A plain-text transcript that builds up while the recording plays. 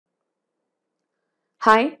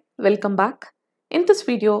Hi, welcome back. In this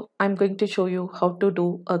video, I'm going to show you how to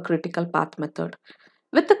do a critical path method.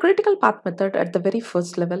 With the critical path method at the very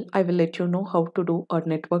first level, I will let you know how to do a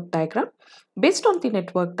network diagram. Based on the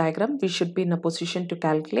network diagram, we should be in a position to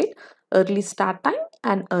calculate early start time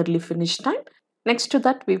and early finish time. Next to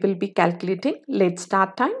that, we will be calculating late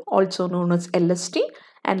start time, also known as LST,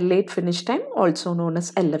 and late finish time, also known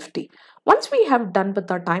as LFT. Once we have done with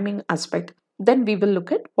our timing aspect, then we will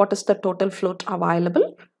look at what is the total float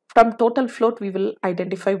available. From total float, we will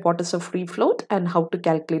identify what is a free float and how to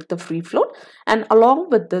calculate the free float. And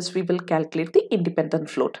along with this, we will calculate the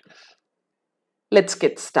independent float. Let's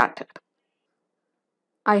get started.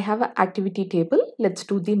 I have an activity table. Let's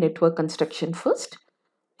do the network construction first.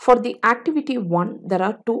 For the activity 1, there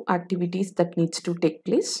are 2 activities that needs to take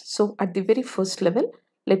place. So at the very first level,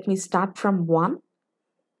 let me start from 1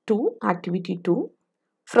 to activity 2.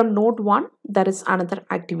 From node 1, there is another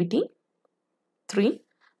activity 3.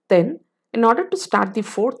 Then in order to start the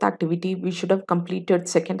 4th activity, we should have completed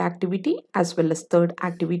 2nd activity as well as 3rd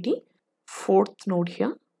activity. 4th node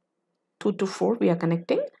here, 2 to 4 we are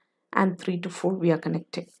connecting and 3 to 4 we are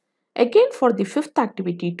connecting. Again, for the 5th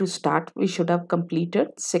activity to start, we should have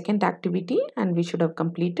completed 2nd activity and we should have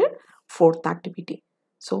completed 4th activity.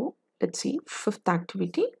 So let's see, 5th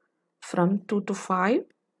activity from 2 to 5,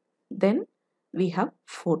 then we have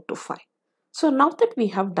 4 to 5. So now that we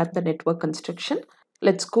have done the network construction,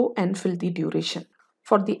 let's go and fill the duration.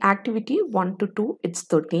 For the activity 1 to 2, it's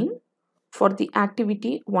 13. For the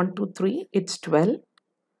activity 1 to 3, it's 12.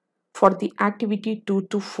 For the activity 2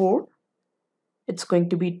 to 4, it's going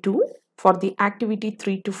to be 2. For the activity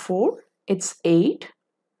 3 to 4, it's 8.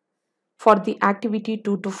 For the activity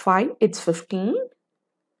 2 to 5, it's 15.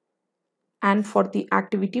 And for the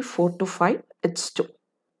activity 4 to 5, it's 2.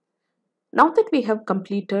 Now that we have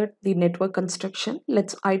completed the network construction,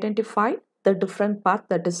 let's identify the different path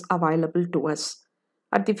that is available to us.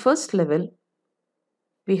 At the first level,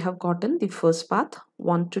 we have gotten the first path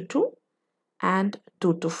 1 to 2 and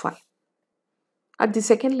 2 to 5. At the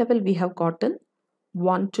second level, we have gotten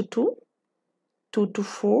 1 to 2, 2 to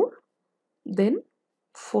 4, then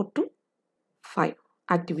 4 to 5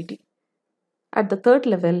 activity. At the third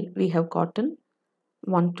level, we have gotten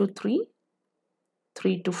 1 to 3,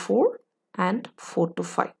 3 to 4 and 4 to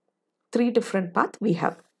 5. 3 different paths we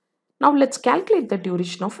have. Now let's calculate the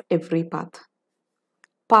duration of every path.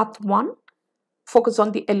 Path 1, focus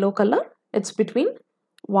on the yellow color. It's between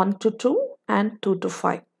 1 to 2 and 2 to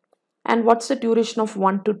 5. And what's the duration of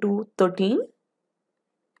 1 to 2? 13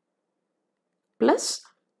 plus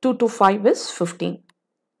 2 to 5 is 15.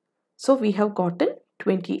 So we have gotten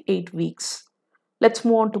 28 weeks. Let's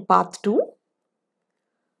move on to path 2.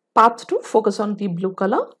 Path 2, focus on the blue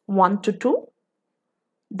color, 1 to 2,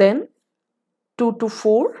 then 2 to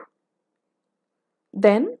 4,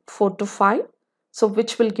 then 4 to 5. So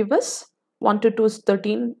which will give us 1 to 2 is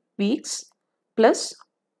 13 weeks plus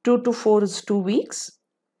 2 to 4 is 2 weeks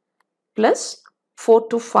plus 4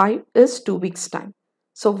 to 5 is 2 weeks time.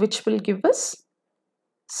 So which will give us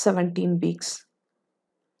 17 weeks.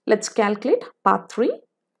 Let's calculate path 3.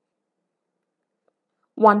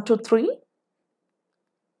 1 to 3,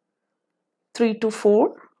 3 to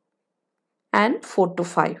 4 and 4 to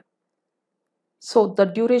 5. So the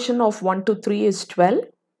duration of 1 to 3 is 12.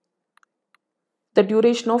 The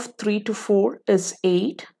duration of 3 to 4 is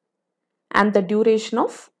 8. And the duration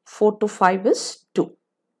of 4 to 5 is 2.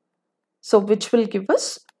 So which will give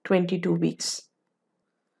us 22 weeks.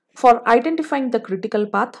 For identifying the critical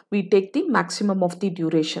path, we take the maximum of the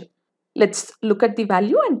duration. Let's look at the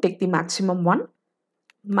value and take the maximum one.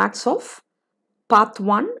 Max of path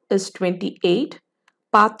 1 is 28,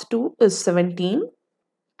 path 2 is 17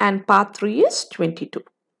 and path 3 is 22.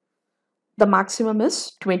 The maximum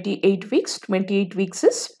is 28 weeks. 28 weeks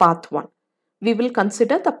is path 1. We will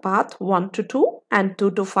consider the path 1 to 2 and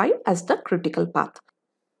 2 to 5 as the critical path.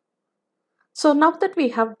 So now that we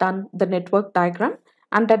have done the network diagram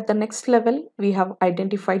and at the next level we have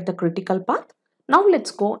identified the critical path, now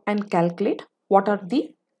let's go and calculate what are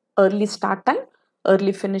the early start time,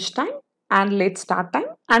 early finish time and late start time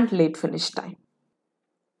and late finish time.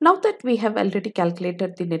 Now that we have already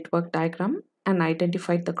calculated the network diagram and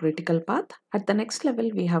identified the critical path, at the next level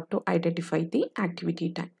we have to identify the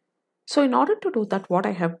activity time. So in order to do that, what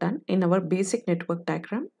I have done in our basic network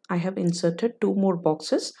diagram, I have inserted 2 more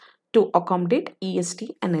boxes to accommodate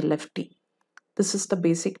EST and LFT. This is the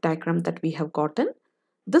basic diagram that we have gotten.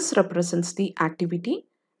 This represents the activity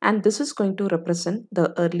and this is going to represent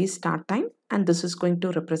the early start time and this is going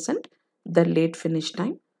to represent the late finish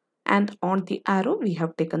time. And on the arrow, we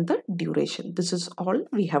have taken the duration. This is all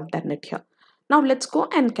we have done it here. Now let's go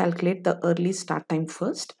and calculate the early start time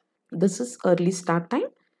first. This is early start time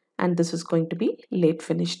and this is going to be late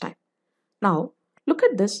finish time. Now look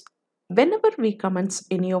at this. Whenever we commence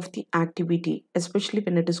any of the activity, especially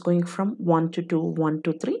when it is going from 1 to 2, 1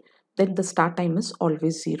 to 3, then the start time is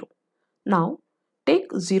always 0. Now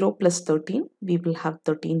take 0 plus 13, we will have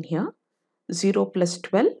 13 here. 0 plus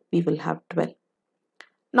 12, we will have 12.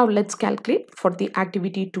 Now let's calculate for the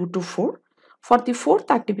activity 2 to 4. For the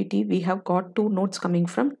fourth activity, we have got two nodes coming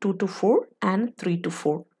from 2 to 4 and 3 to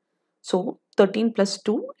 4. So 13 plus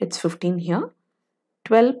 2, it's 15 here.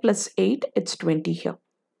 12 plus 8, it's 20 here.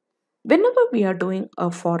 Whenever we are doing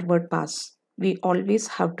a forward pass, we always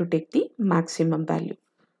have to take the maximum value.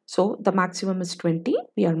 So the maximum is 20,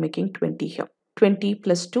 we are making 20 here. 20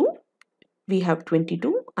 plus 2, we have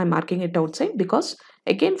 22. I'm marking it outside because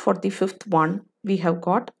again for the fifth one, we have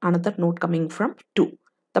got another node coming from 2.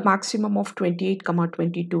 The maximum of 28,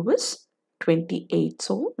 22 is 28.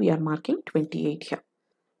 So we are marking 28 here.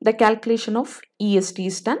 The calculation of EST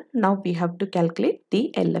is done. Now we have to calculate the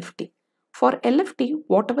LFT. For LFT,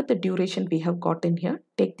 whatever the duration we have got in here,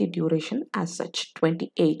 take the duration as such,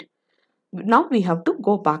 28. Now we have to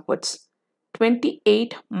go backwards.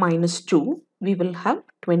 28 minus 2, we will have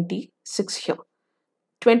 26 here.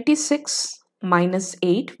 26 minus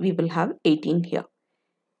 8, we will have 18 here.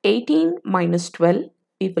 18 minus 12,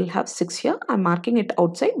 we will have 6 here. I'm marking it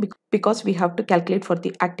outside because we have to calculate for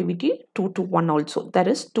the activity 2 to 1 also. There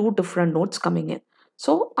is two different nodes coming in.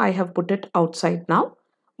 So I have put it outside now.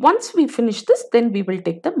 Once we finish this, then we will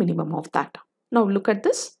take the minimum of that. Now look at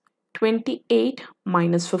this. 28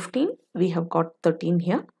 minus 15, we have got 13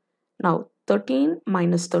 here. Now 13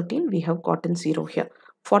 minus 13, we have gotten 0 here.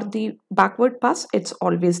 For the backward pass, it's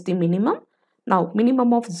always the minimum. Now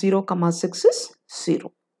minimum of 0, 6 is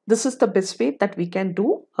 0. This is the best way that we can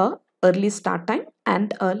do a early start time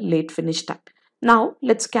and a late finish time. Now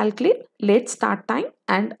let's calculate late start time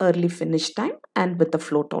and early finish time and with the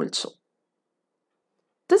float also.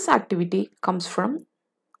 This activity comes from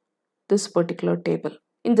this particular table.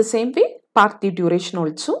 In the same way, park the duration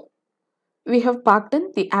also. We have parked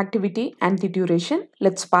in the activity and the duration.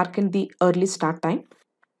 Let's park in the early start time.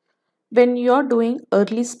 When you are doing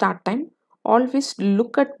early start time, always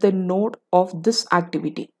look at the node of this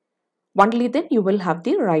activity. Only then you will have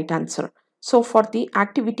the right answer. So for the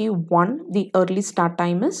activity 1, the early start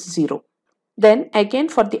time is 0. Then again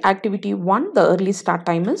for the activity 1, the early start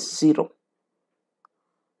time is 0.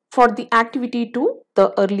 For the activity 2,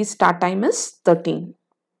 the early start time is 13.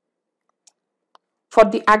 For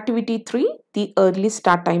the activity 3, the early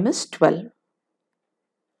start time is 12.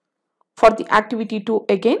 For the activity 2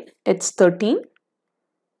 again, it's 13.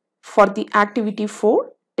 For the activity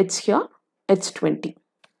 4, it's here, it's 20.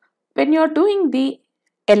 When you are doing the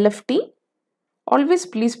LFT, always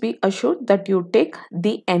please be assured that you take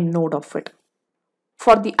the end node of it.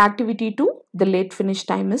 For the activity 2, the late finish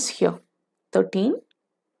time is here, 13.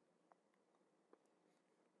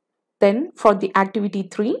 Then for the activity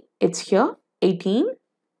 3, it's here, 18.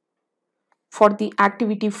 For the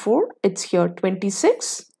activity 4, it's here,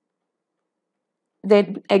 26.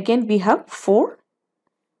 Then again we have 4.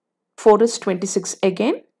 4 is 26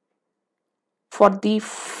 again. For the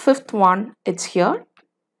fifth one, it's here,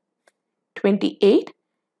 28.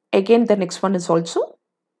 Again, the next one is also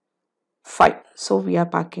 5. So we are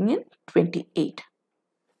parking in 28.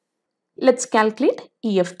 Let's calculate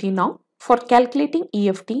EFT now. For calculating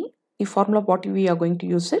EFT, the formula what we are going to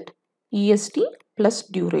use it, EST plus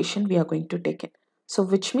duration we are going to take it. So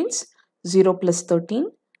which means 0 plus 13,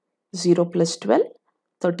 0 plus 12,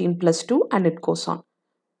 13 plus 2 and it goes on.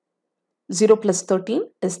 0 plus 13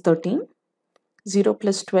 is 13. 0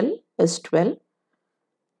 plus 12 is 12.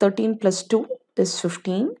 13 plus 2 is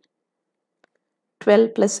 15.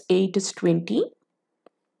 12 plus 8 is 20.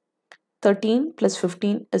 13 plus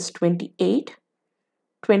 15 is 28.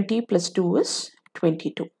 20 plus 2 is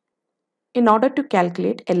 22. In order to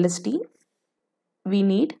calculate LST, we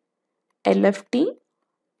need LFT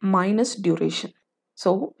minus duration.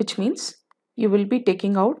 So, which means you will be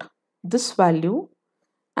taking out this value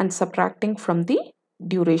and subtracting from the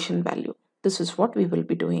duration value. This is what we will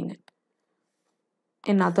be doing.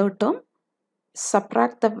 In other term,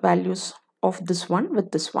 subtract the values of this one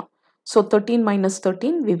with this one. So 13 minus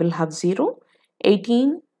 13, we will have 0.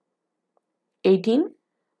 18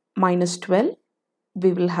 minus 12,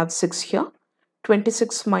 we will have 6 here.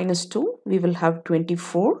 26 minus 2, we will have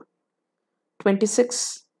 24.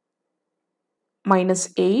 26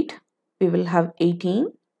 minus 8, we will have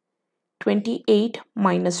 18. 28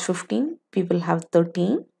 minus 15, we will have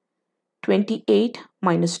 13. 28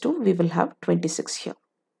 minus 2, we will have 26 here.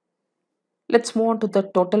 Let's move on to the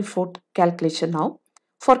total float calculation now.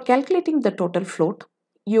 For calculating the total float,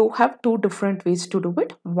 you have two different ways to do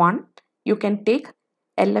it. One, you can take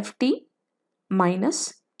LFT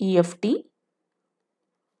minus EFT,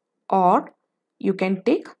 or you can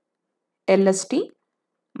take LST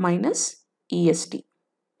minus EST.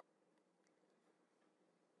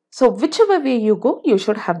 So whichever way you go, you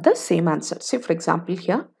should have the same answer. Say for example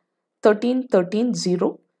here, 13, 13,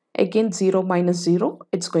 0. Again 0 minus 0,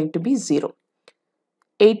 it's going to be 0.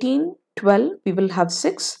 18, 12, we will have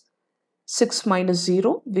 6. 6 minus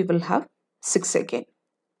 0, we will have 6 again.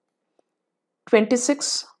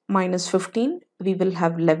 26 minus 15, we will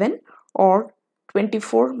have 11, or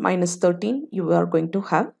 24 minus 13, you are going to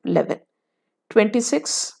have 11.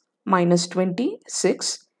 26 minus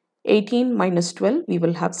 26, 18 minus 12, we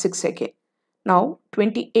will have 6 again. Now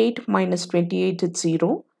 28 minus 28 is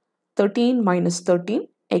 0, 13 minus 13,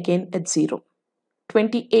 again it's 0.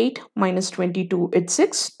 28 minus 22 it's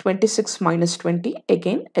 6, 26 minus 20,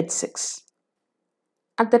 again it's 6.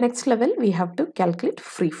 At the next level, we have to calculate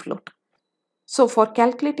free float. So for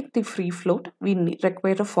calculating the free float, we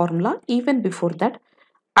require a formula. Even before that,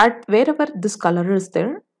 at wherever this color is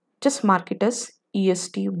there, just mark it as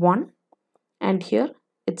EST1, and here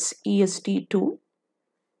it's EST2,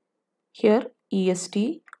 here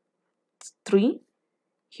EST3,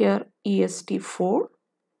 here EST4,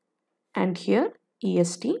 and here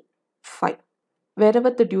EST5.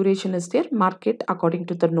 Wherever the duration is there, mark it according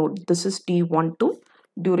to the node. This is D12,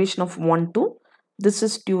 duration of 12. This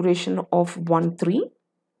is duration of 13.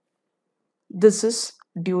 This is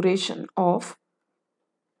duration of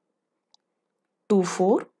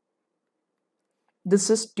 24.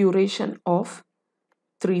 This is duration of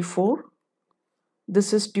 34.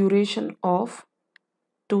 This is duration of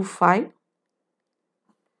 25.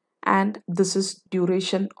 And this is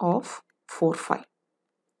duration of 45.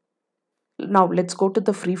 Now let's go to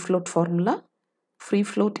the free float formula. Free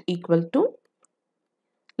float equal to,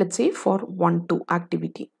 let's say for 1, 2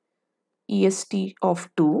 activity, EST of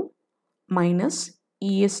 2 minus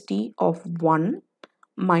EST of 1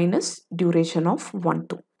 minus duration of 1,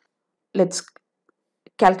 2. Let's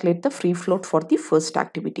calculate the free float for the first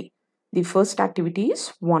activity. The first activity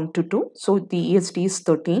is 1 to 2. So the EST is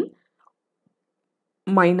 13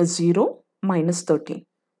 minus 0 minus 13.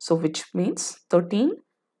 So which means 13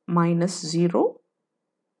 minus 0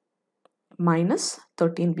 minus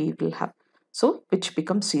 13 we will have. So which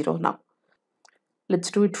becomes 0 now.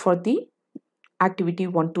 Let's do it for the activity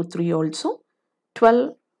 1, 2, 3 also.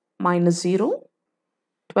 12 minus 0.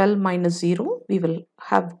 12 minus 0, we will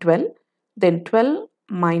have 12. Then 12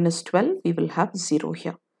 minus 12, we will have 0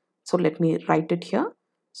 here. So let me write it here.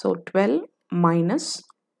 So 12 minus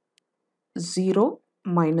 0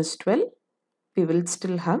 minus 12, we will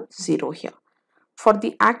still have 0 here. For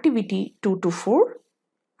the activity 2 to 4,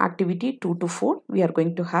 we are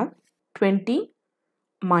going to have 20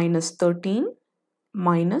 minus 13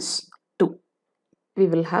 minus 2. We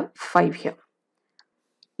will have 5 here.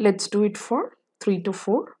 Let's do it for 3 to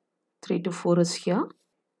 4. 3 to 4 is here.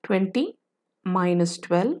 20 minus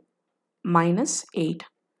 12 minus 8,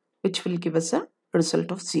 which will give us a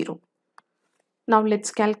result of 0. Now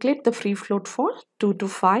let's calculate the free float for 2 to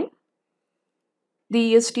 5.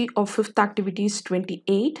 The EST of fifth activity is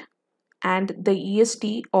 28, and the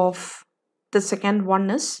EST of the second one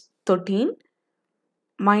is 13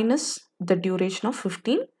 minus the duration of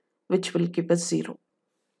 15, which will give us 0.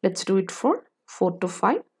 Let's do it for 4 to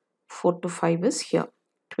 5. 4 to 5 is here.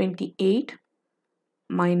 28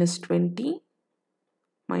 minus 20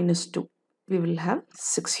 minus 2. We will have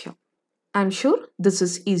 6 here. I'm sure this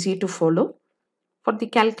is easy to follow. For the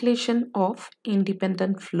calculation of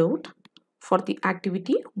independent float for the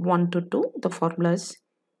activity 1 to 2, the formula is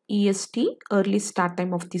EST, early start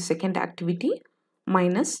time of the second activity,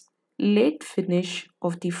 minus late finish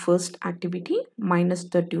of the first activity minus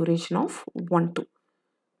the duration of 1, 2.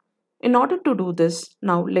 In order to do this,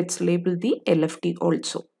 now let's label the LFT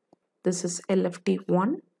also. This is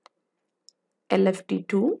LFT1,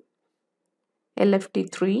 LFT2,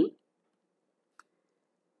 LFT3,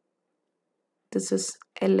 this is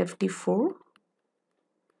LFT4,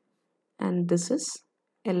 and this is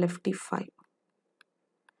LFT5.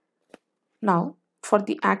 Now for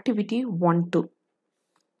the activity 1, 2.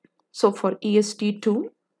 So for EST2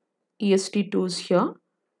 is here,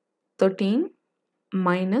 13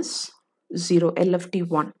 minus 0,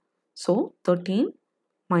 LFT1. So 13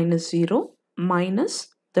 minus 0 minus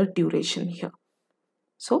the duration here.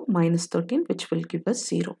 So minus 13, which will give us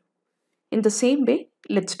 0. In the same way,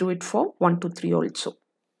 let's do it for 1 to 3 also.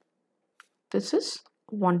 This is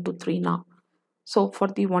 1 to 3 now. So for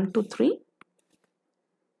the 1 to 3,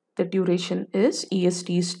 the duration is EST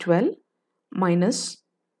is 12 minus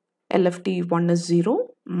LFT1 is 0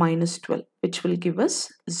 minus 12, which will give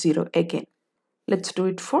us 0 again. Let's do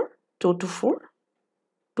it for 2 to 4.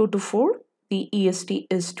 2 to 4, the EST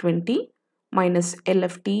is 20 minus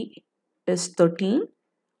LFT is 13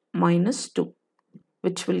 minus 2,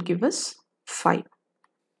 which will give us 5.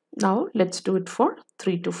 Now let's do it for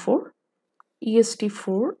 3 to 4.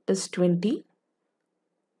 EST4 is 20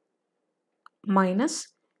 minus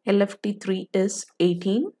LFT3 is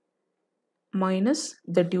 18 minus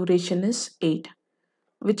the duration is 8,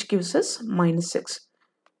 which gives us minus 6.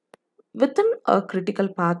 Within a critical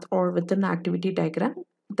path or within activity diagram,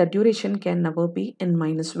 the duration can never be in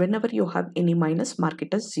minus. Whenever you have any minus, mark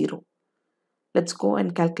it as 0. Let's go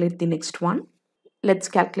and calculate the next one. Let's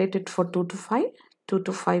calculate it for 2 to 5. 2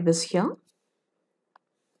 to 5 is here.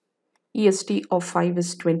 EST of 5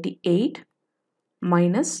 is 28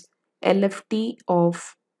 minus LFT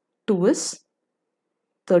of 2 is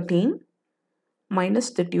 13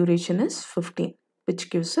 minus the duration is 15, which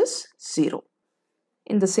gives us 0.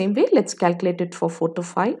 In the same way, let's calculate it for 4 to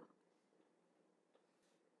 5.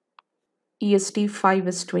 EST 5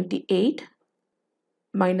 is 28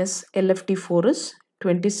 minus LFT 4 is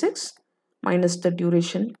 26 minus the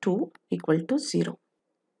duration 2 equal to 0.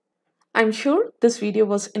 I'm sure this video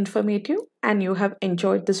was informative and you have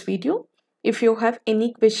enjoyed this video. If you have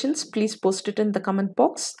any questions, please post it in the comment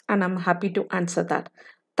box and I'm happy to answer that.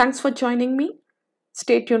 Thanks for joining me.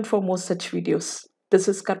 Stay tuned for more such videos. This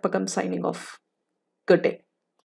is Karpagam signing off. Good day.